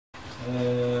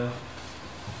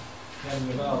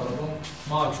esimene päevakorrapunkt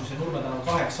Maaüksuse Nurme tänav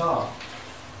 8a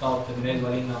taotlemine Elva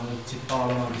linna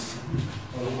munitsipaalomandisse.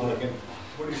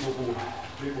 Volikogu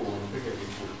tegu on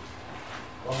tegelikult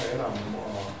kahe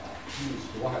enamumaa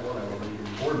kivistu vahel oleva või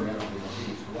kolme enamumaa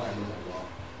kivistu vahel oleva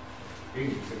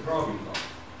endise kraaviga,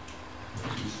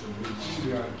 siis on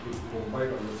kiviaetud, on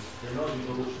paigaldas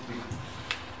gümnaasiumtorustik,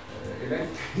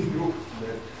 elektrijuhtme,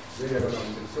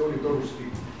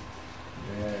 veekanalisatsioonitorustik,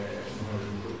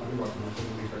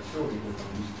 kommunikatsioonidega,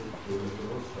 mis tõttu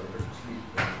otstarbekas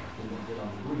liita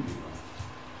enam rulliga.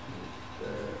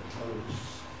 Paluks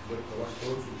võtta vastu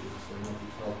otsus, et see on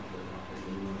taotlema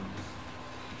Elva linnas.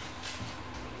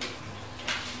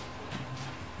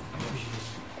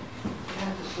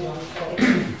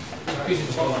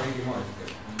 Küsimus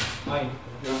Ain.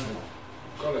 Jah,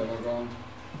 Kalev, aga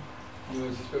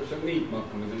siis peab seal liitma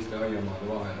hakkama teiste aiamaade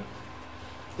vahel.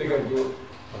 Tegelikult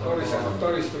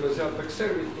taristule seatakse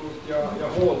servituud ja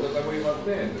hooldada võivad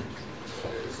need.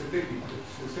 See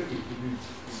serviti nüüd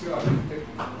seal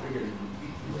tekitab tegelikult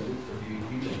tihtipeale ikkagi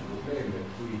hiljem probleeme, et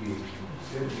kuigi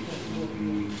servituudi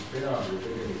peal ju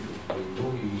tegelikult ei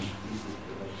tohi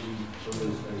istutada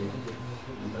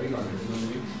mida iganes.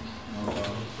 Aga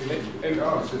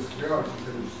reaalses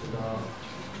elus seda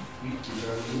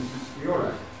tihtipeale siiski ei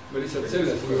ole. Me lihtsalt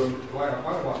sellest, kui on vaja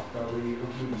arvata või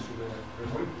mingisugune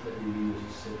remont läbi viia,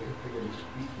 siis see tegelikult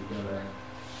tihtipeale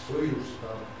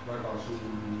põhjustab väga suur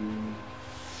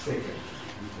tegevus.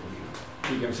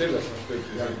 Pigem sellest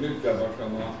aspektis, et nüüd peab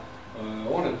hakkama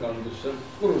hoonete andusse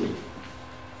kuruli.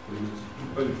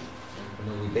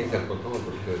 Kui teiselt poolt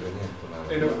hooldustööd ja nii et tulevad.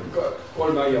 Ei no,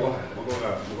 kolme aia vahel. Ma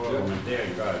korra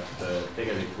kommenteerin ka, et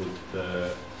tegelikult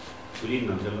kui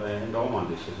linn on selle enda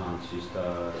omandisse saanud, siis ta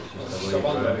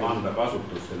võib anda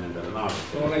kasutusse nendele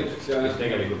naabritele, kes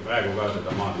tegelikult praegu ka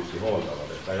seda maatükki hooldavad,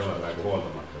 et ta ei ole praegu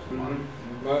hooldamata.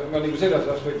 Ma nagu selles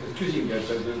aspektis küsingi, et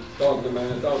taotleme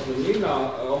linna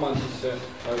omandisse,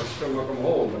 aga siis peame hakkama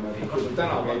hooldama, et kui ta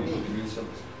tänav ei muuti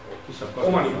lihtsalt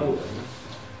omanik muuta.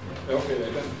 Okei,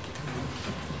 aitäh.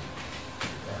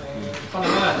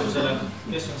 Paneme hääletusele,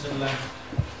 kes on selle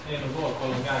eelnõu poolt,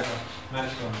 palun käega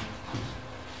märkama.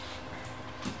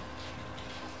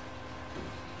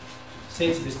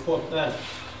 17 poolt häält,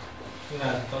 ühe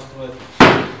häält vastu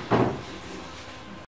võetud.